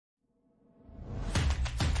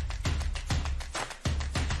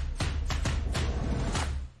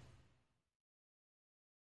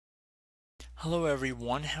Hello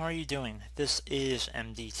everyone, how are you doing? This is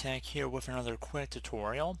MD Tech here with another quick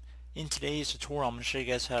tutorial. In today's tutorial I'm going to show you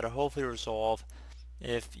guys how to hopefully resolve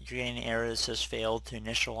if you're getting an error that says failed to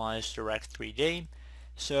initialize Direct3D.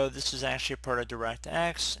 So this is actually a part of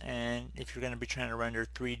DirectX, and if you're going to be trying to render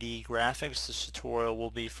 3D graphics, this tutorial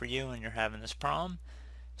will be for you and you're having this problem.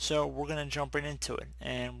 So we're going to jump right into it,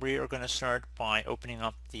 and we are going to start by opening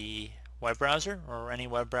up the web browser or any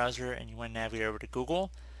web browser, and you want to navigate over to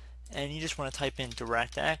Google. And you just want to type in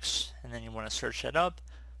DirectX, and then you want to search that up.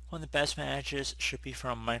 One of the best matches should be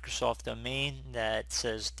from Microsoft domain that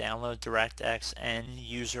says download DirectX and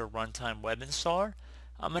user runtime web installer.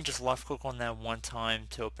 I'm going to just left click on that one time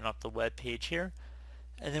to open up the web page here.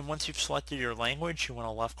 And then once you've selected your language, you want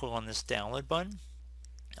to left click on this download button.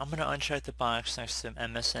 I'm going to uncheck the box next to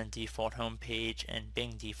MSN default homepage and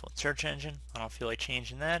Bing default search engine. I don't feel like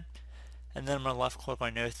changing that. And then I'm going to left click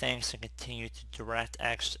on no thanks and continue to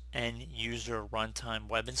DirectX end user runtime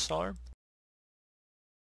web installer.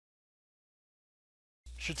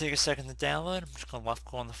 Should take a second to download. I'm just going to left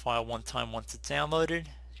click on the file one time once it's downloaded.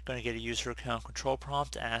 You're going to get a user account control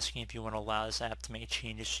prompt asking if you want to allow this app to make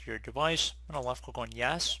changes to your device. I'm going to left click on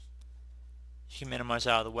yes. You can minimize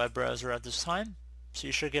out of the web browser at this time. So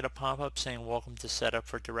you should get a pop-up saying welcome to setup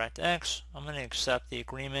for DirectX. I'm going to accept the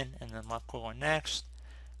agreement and then left click on next.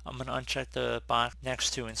 I'm going to uncheck the box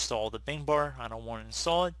next to install the Bing bar. I don't want to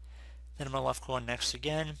install it. Then I'm going to left click on next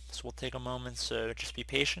again. This will take a moment, so just be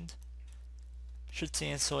patient. Should see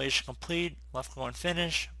installation complete. Left click on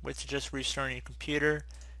finish. Wait to just restart your computer,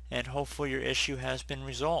 and hopefully your issue has been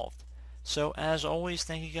resolved. So as always,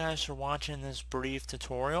 thank you guys for watching this brief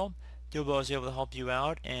tutorial. Do hope I was able to help you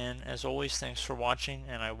out, and as always, thanks for watching,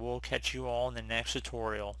 and I will catch you all in the next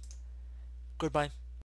tutorial. Goodbye.